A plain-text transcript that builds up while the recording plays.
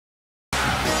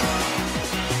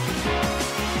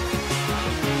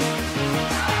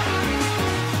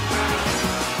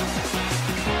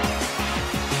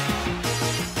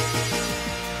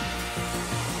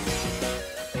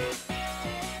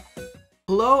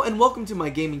Hello and welcome to my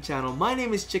gaming channel. My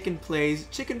name is Chicken Plays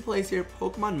here,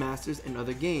 Pokemon Masters and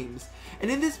other games.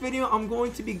 And in this video, I'm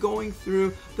going to be going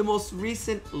through the most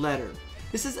recent letter.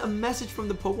 This is a message from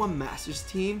the Pokemon Masters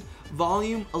team,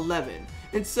 Volume 11.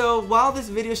 And so, while this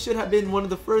video should have been one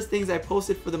of the first things I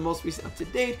posted for the most recent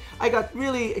up-to-date, I got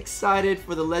really excited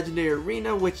for the Legendary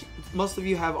Arena, which most of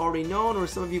you have already known, or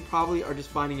some of you probably are just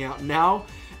finding out now.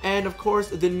 And of course,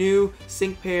 the new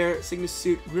Sync Pair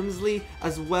Suit Grimsley,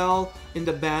 as well in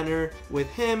the banner with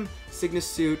him,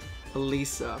 Suit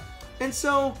Elisa. And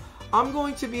so, I'm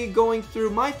going to be going through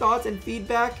my thoughts and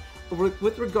feedback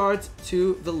with regards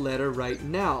to the letter right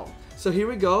now. So here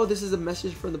we go. This is a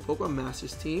message from the Pokemon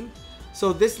Masters team.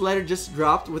 So this letter just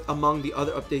dropped with among the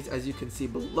other updates, as you can see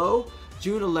below,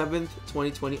 June 11th,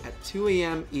 2020 at 2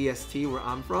 AM EST, where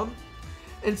I'm from.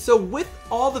 And so with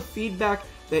all the feedback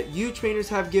that you trainers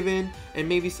have given, and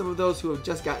maybe some of those who have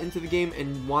just got into the game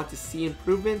and want to see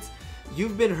improvements,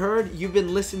 you've been heard, you've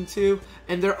been listened to,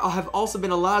 and there have also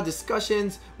been a lot of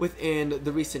discussions within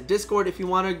the recent Discord. If you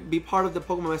want to be part of the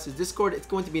Pokemon Masters Discord, it's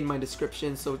going to be in my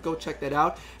description, so go check that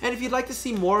out. And if you'd like to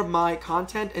see more of my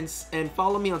content and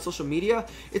follow me on social media,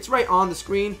 it's right on the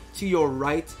screen to your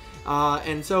right.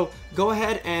 And so go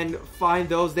ahead and find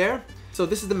those there. So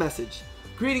this is the message.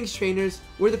 Greetings trainers,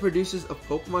 we're the producers of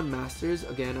Pokemon Masters.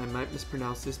 Again, I might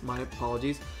mispronounce this, my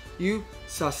apologies. Yu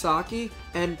Sasaki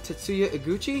and Tetsuya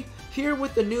Iguchi, here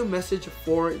with a new message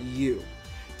for you.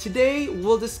 Today,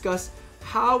 we'll discuss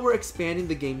how we're expanding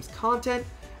the game's content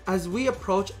as we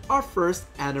approach our first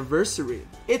anniversary.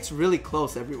 It's really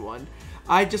close, everyone.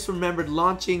 I just remembered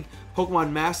launching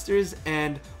Pokemon Masters,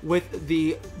 and with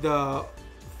the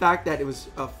fact that it was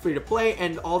free to play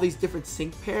and all these different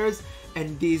sync pairs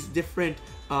and these different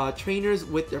trainers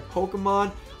with their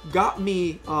Pokemon got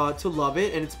me to love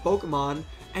it and its Pokemon,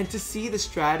 and to see the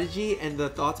strategy and the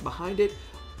thoughts behind it,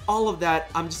 all of that,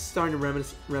 I'm just starting to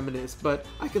reminisce, but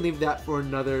I can leave that for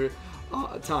another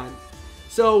time.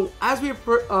 So as we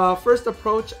first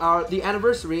approach the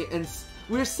anniversary, and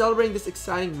we're celebrating this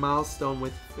exciting milestone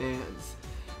with fans,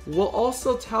 we'll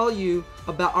also tell you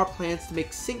about our plans to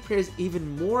make sync pairs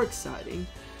even more exciting,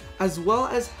 as well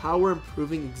as how we're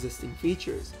improving existing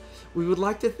features. We would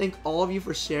like to thank all of you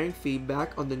for sharing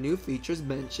feedback on the new features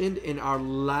mentioned in our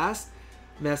last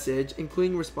message,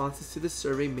 including responses to the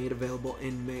survey made available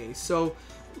in May. So,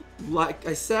 like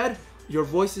I said, your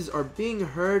voices are being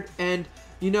heard, and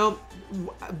you know,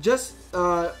 just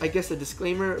I guess a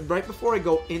disclaimer, right before I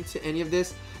go into any of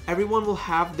this, everyone will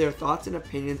have their thoughts and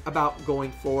opinions about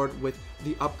going forward with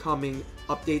the upcoming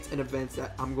updates and events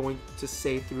that I'm going to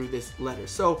say through this letter.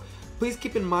 So please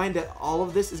keep in mind that all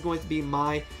of this is going to be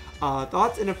my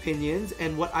thoughts and opinions,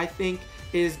 and what I think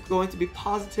is going to be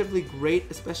positively great,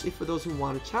 especially for those who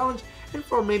want to challenge, and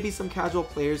for maybe some casual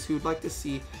players who would like to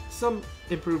see some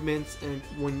improvements and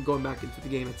when going back into the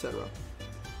game, etc.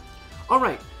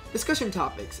 Alright, discussion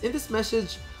topics. In this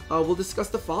message, we'll discuss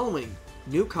the following: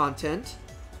 new content,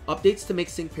 updates to make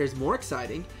sync pairs more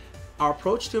exciting, our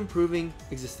approach to improving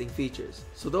existing features.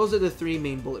 So those are the three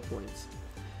main bullet points.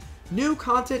 New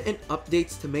content and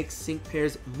updates to make sync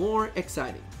pairs more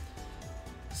exciting.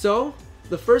 So,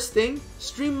 the first thing,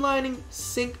 streamlining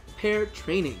sync pair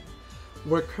training.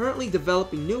 We're currently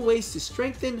developing new ways to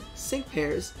strengthen sync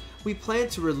pairs. We plan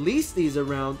to release these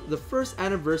around the first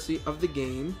anniversary of the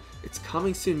game. It's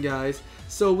coming soon, guys,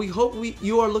 so we hope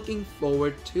you are looking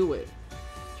forward to it.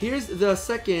 Here's the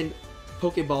second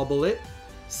Pokeball bullet.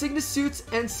 Suits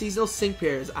and seasonal sync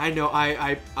pairs. I know,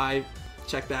 I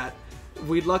checked that.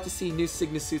 We'd love to see new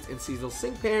Suits and seasonal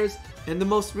sync pairs, and the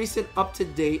most recent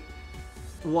up-to-date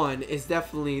one is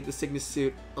definitely the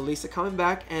Suit Elisa coming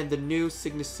back, and the new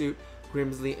Suit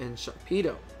Grimsley and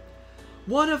Sharpedo.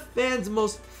 One of fans'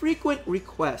 most frequent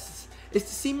requests is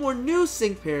to see more new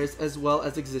sync pairs as well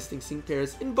as existing sync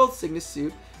pairs in both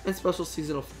Suit and special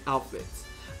seasonal outfits.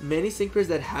 Many sync pairs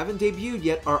that haven't debuted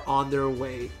yet are on their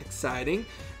way. Exciting.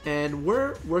 And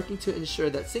we're working to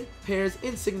ensure that sync pairs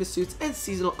in Suits and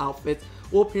seasonal outfits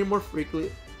will appear more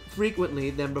frequently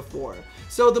than before.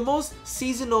 So the most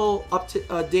seasonal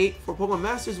date for Pokemon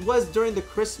Masters was during the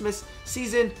Christmas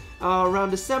season around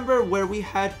December, where we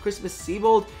had Christmas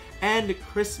Seabold and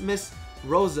Christmas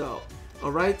Roseau.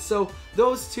 Alright, so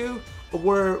those two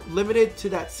were limited to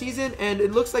that season, and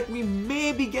it looks like we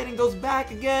may be getting those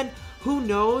back again. Who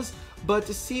knows? But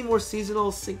to see more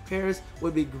seasonal sync pairs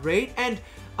would be great, and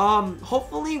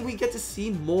hopefully we get to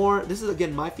see more. This is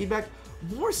again my feedback,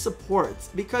 more supports,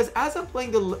 because as I'm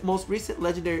playing the most recent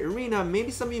Legendary Arena,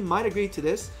 maybe some of you might agree to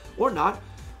this or not,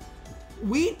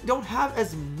 we don't have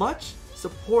as much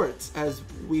supports as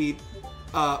we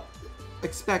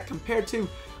expect compared to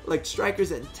like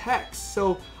strikers and techs.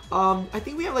 So I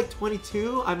think we have like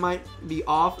 22. I might be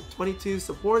off 22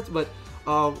 supports, but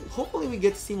hopefully we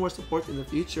get to see more support in the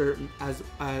future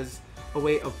as a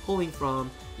way of pulling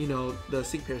from, you know, the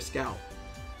sync pair scout.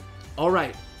 All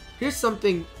right, here's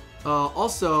something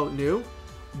also new: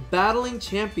 battling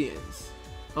champions.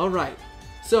 All right,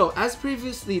 so as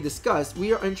previously discussed,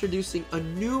 we are introducing a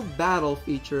new battle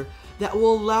feature that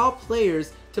will allow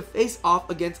players to face off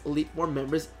against Elite Four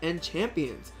members and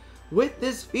champions. With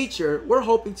this feature, we're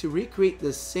hoping to recreate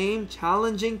the same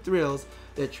challenging thrills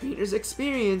that trainers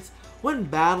experience when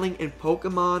battling in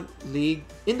Pokemon League,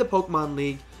 in Pokemon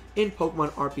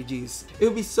RPGs. It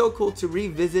would be so cool to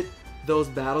revisit those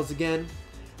battles again.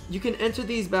 You can enter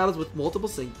these battles with multiple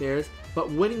sync pairs, but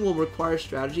winning will require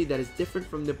strategy that is different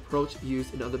from the approach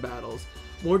used in other battles.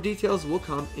 More details will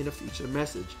come in a future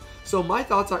message. So my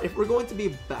thoughts are, if we're going to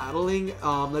be battling,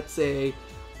 let's say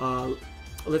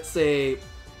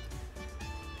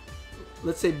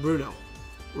Bruno,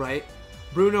 right?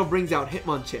 Bruno brings out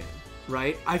Hitmonchan,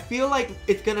 right? I feel like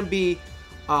it's gonna be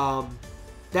that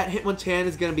Hitmonchan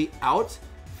is gonna be out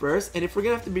first, and if we're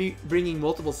gonna have to be bringing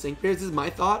multiple sync pairs, this is my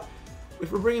thought.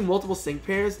 If we're bringing multiple sync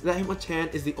pairs, that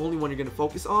Hitmonchan is the only one you're gonna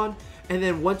focus on, and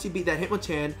then once you beat that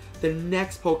Hitmonchan, the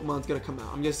next Pokemon's gonna come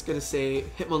out. I'm just gonna say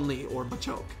Hitmonlee or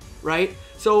Machoke, right?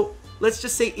 So let's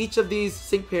just say each of these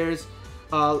sync pairs,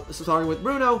 starting with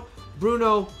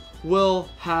Bruno will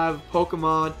have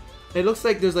Pokemon. It looks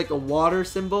like there's like a water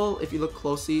symbol if you look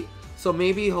closely. So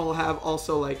maybe he'll have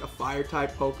also like a fire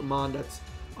type Pokemon that's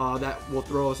that will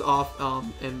throw us off,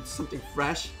 and something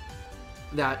fresh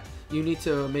that you need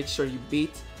to make sure you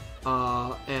beat.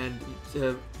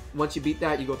 Once you beat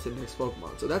that, you go to the next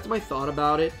Pokemon. So that's my thought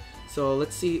about it. So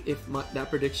let's see if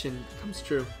that prediction comes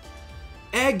true.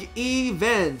 Egg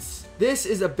events. This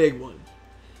is a big one.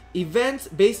 Events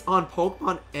based on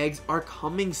Pokemon eggs are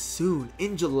coming soon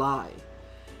in July.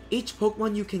 Each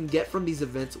Pokemon you can get from these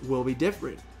events will be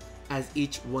different, as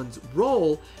each one's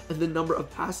role and the number of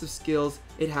passive skills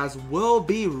it has will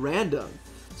be random.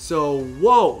 So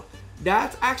whoa,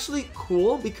 that's actually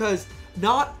cool, because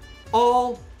not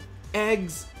all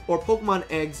eggs or Pokemon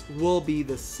eggs will be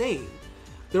the same.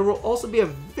 There will also be a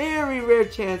very rare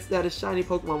chance that a shiny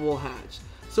Pokemon will hatch.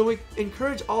 So we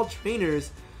encourage all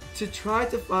trainers to try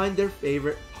to find their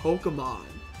favorite Pokemon.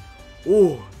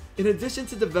 Ooh. In addition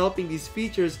to developing these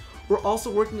features, we're also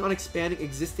working on expanding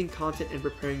existing content and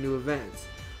preparing new events.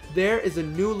 There is a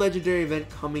new legendary event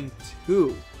coming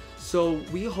too, so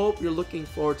we hope you're looking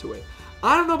forward to it.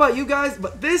 I don't know about you guys,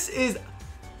 but this is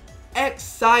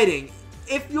exciting.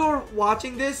 If you're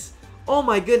watching this, oh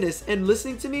my goodness, and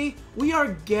listening to me, we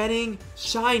are getting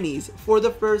shinies for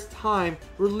the first time,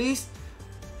 released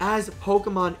as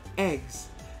Pokemon eggs.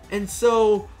 And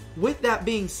so with that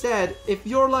being said, if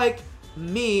you're like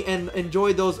me and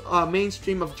enjoy those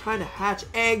mainstream of trying to hatch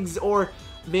eggs, or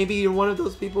maybe you're one of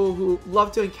those people who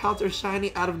love to encounter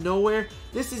shiny out of nowhere,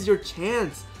 this is your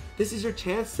chance. This is your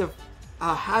chance to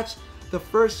hatch the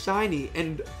first shiny.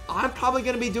 And I'm probably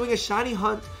going to be doing a shiny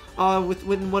hunt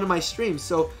within one of my streams,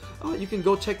 so you can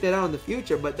go check that out in the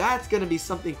future. But that's going to be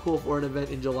something cool for an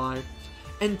event in July.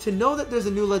 And to know that there's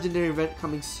a new legendary event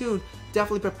coming soon,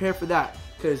 definitely prepare for that.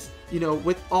 Because, you know,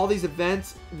 with all these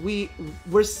events,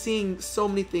 we're seeing so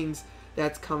many things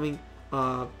that's coming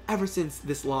ever since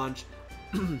this launch.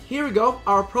 Here we go,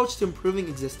 our approach to improving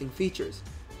existing features.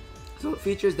 So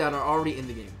features that are already in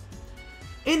the game.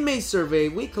 In May's survey,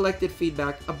 we collected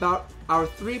feedback about our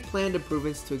 3 planned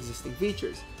improvements to existing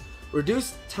features.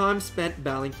 Reduced time spent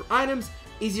battling for items,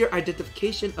 easier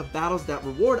identification of battles that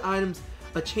reward items,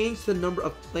 a change to the number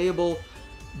of playable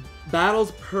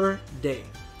battles per day.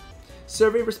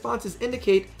 Survey responses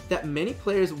indicate that many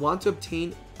players want to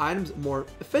obtain items more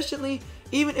efficiently,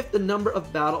 even if the number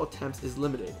of battle attempts is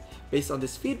limited. Based on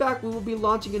this feedback, we will be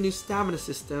launching a new stamina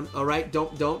system. Alright,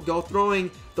 don't go throwing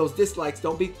those dislikes.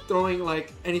 Don't be throwing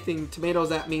like anything,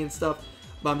 tomatoes at me and stuff.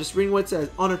 But I'm just reading what it says.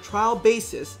 On a trial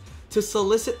basis, to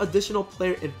solicit additional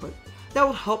player input that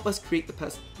will help us create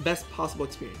the best possible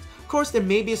experience. Of course, there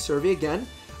may be a survey again,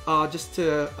 just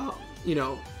to, you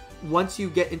know, once you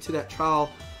get into that trial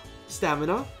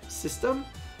stamina system,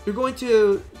 you're going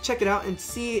to check it out and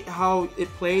see how it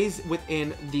plays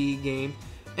within the game.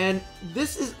 And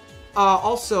this is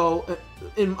also,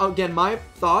 again, my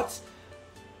thoughts,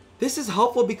 this is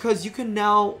helpful because you can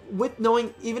now, with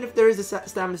knowing, even if there is a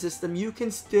stamina system, you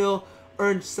can still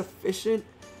earn sufficient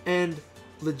and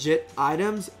legit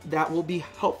items that will be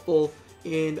helpful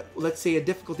in, let's say, a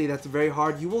difficulty that's very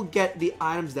hard. You will get the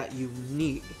items that you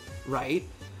need, right?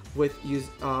 With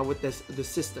this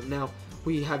system. Now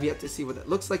we have yet to see what that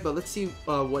looks like, but let's see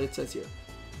what it says here.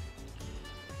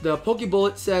 The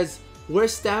Pokebullet says, where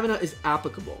stamina is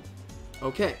applicable.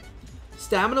 Okay.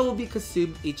 Stamina will be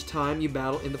consumed each time you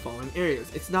battle in the following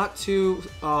areas. It's not too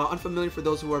unfamiliar for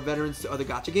those who are veterans to other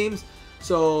gacha games.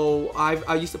 So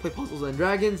I used to play Puzzles and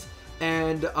Dragons,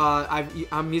 and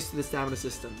I'm used to the stamina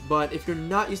system. But if you're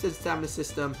not used to the stamina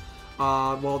system,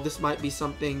 well, this might be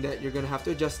something that you're going to have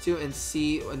to adjust to and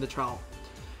see in the trial.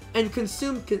 And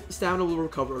consumed stamina will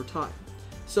recover over time.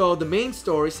 So the main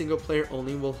story, single player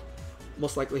only, will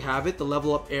most likely have it. The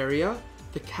level up area,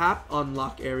 the cap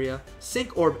unlock area,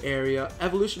 sync orb area,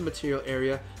 evolution material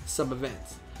area, some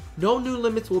events. No new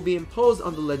limits will be imposed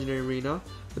on the legendary arena,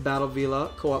 the battle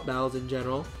villa, co-op battles in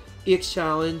general, EX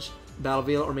challenge, battle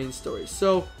villa, or main story.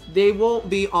 So they won't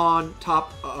be on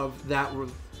top of that,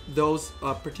 those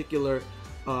particular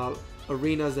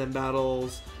arenas and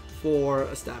battles for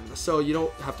a stamina. So you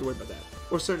don't have to worry about that.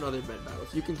 Or certain other event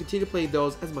battles. You can continue to play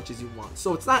those as much as you want.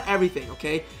 So it's not everything,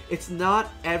 okay? It's not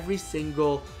every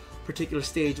single particular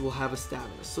stage will have a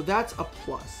stamina. So that's a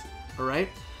plus, alright?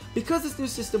 Because this new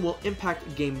system will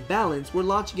impact game balance, we're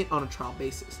launching it on a trial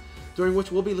basis, during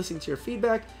which we'll be listening to your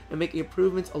feedback and making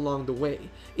improvements along the way,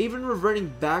 even reverting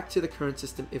back to the current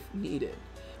system if needed.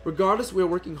 Regardless, we're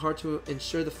working hard to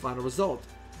ensure the final result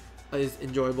is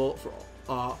enjoyable for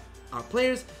all our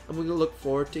players, and we look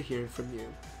forward to hearing from you.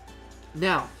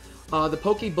 Now, the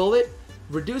Pokebullet,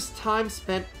 reduced time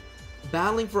spent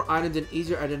battling for items and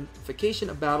easier identification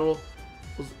of battles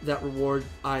that reward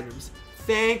items.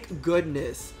 Thank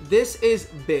goodness. This is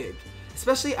big,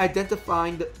 especially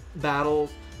identifying the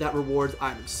battles that rewards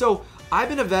items. So I've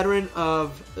been a veteran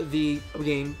of the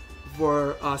game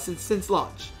for since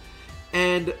launch,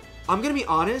 and I'm gonna be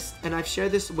honest, and I've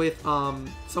shared this with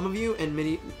some of you and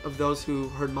many of those who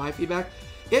heard my feedback.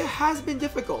 It has been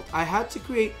difficult. I had to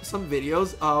create some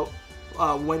videos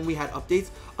when we had updates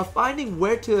of finding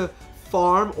where to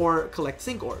farm or collect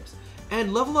sync orbs.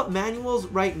 And level up manuals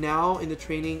right now in the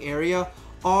training area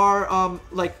are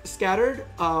like scattered.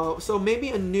 So maybe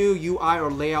a new UI or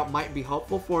layout might be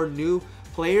helpful for new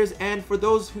players and for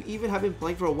those who even have been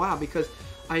playing for a while, because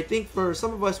I think for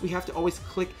some of us we have to always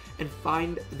click and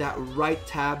find that right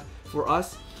tab for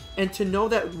us, and to know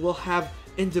that we'll have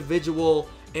individual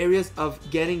areas of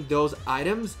getting those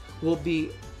items will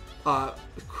be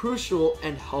crucial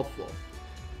and helpful.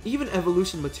 Even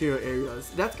evolution material areas,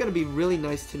 that's going to be really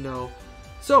nice to know.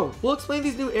 So we'll explain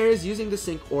these new areas using the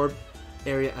sync orb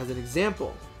area as an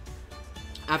example.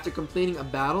 After completing a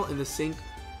battle in the sync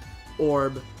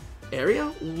orb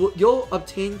area, you'll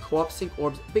obtain co-op sync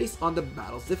orbs based on the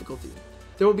battle's difficulty.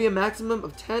 There will be a maximum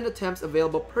of 10 attempts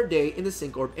available per day in the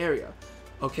sync orb area.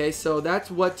 Okay, so that's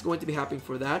what's going to be happening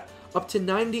for that. Up to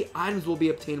 90 items will be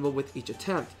obtainable with each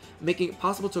attempt, making it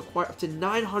possible to acquire up to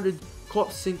 900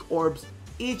 co-op sync orbs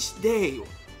each day.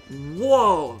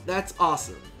 Whoa, that's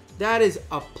awesome. That is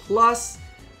a plus.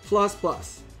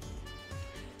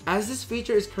 As this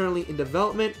feature is currently in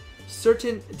development,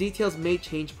 certain details may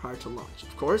change prior to launch,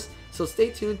 of course, so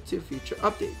stay tuned to future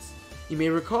updates. You may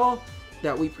recall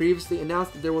that we previously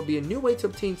announced that there will be a new way to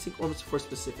obtain sync orbs for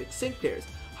specific sync pairs.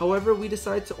 However, we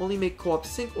decided to only make co-op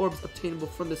sync orbs obtainable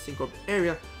from the sync orb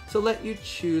area, so let you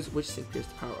choose which sync pairs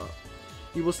to power up.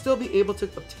 You will still be able to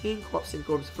obtain co-op sync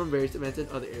orbs from various events in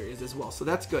other areas as well, so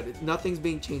that's good. Nothing's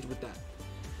being changed with that.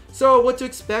 So what to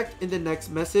expect in the next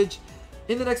message?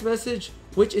 In the next message,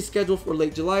 which is scheduled for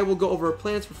late July, we'll go over our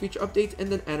plans for future updates and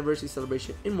then anniversary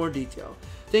celebration in more detail.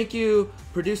 Thank you,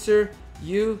 producer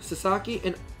Yu Sasaki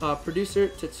and producer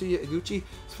Tetsuya Iguchi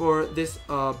for this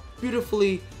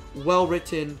beautifully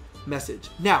well-written message.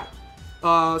 Now,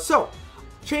 so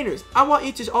trainers, I want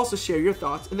you to also share your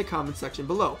thoughts in the comment section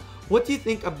below. What do you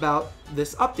think about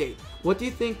this update? What do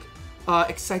you think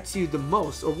excites you the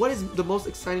most, or what is the most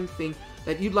exciting thing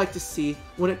that you'd like to see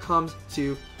when it comes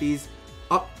to these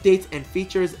updates and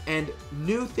features and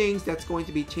new things that's going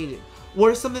to be changing?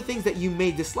 What are some of the things that you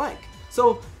may dislike?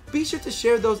 So be sure to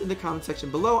share those in the comment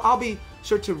section below. I'll be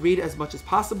sure to read as much as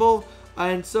possible.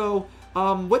 And so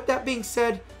with that being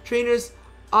said, trainers,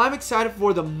 I'm excited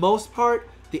for the most part.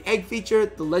 The egg feature,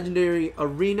 the legendary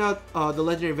arena, the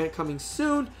legendary event coming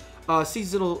soon,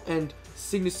 seasonal and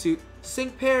signature suit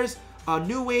sync pairs,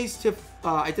 new ways to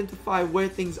identify where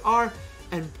things are,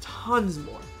 and tons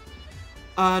more.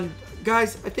 And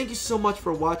guys, I thank you so much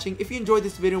for watching. If you enjoyed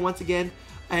this video once again,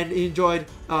 and you enjoyed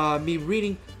me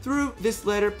reading through this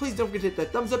letter, please don't forget to hit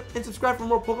that thumbs up and subscribe for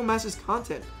more Pokemon Masters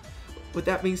content. With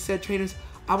that being said, trainers,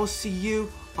 I will see you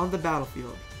on the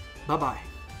battlefield. Bye-bye.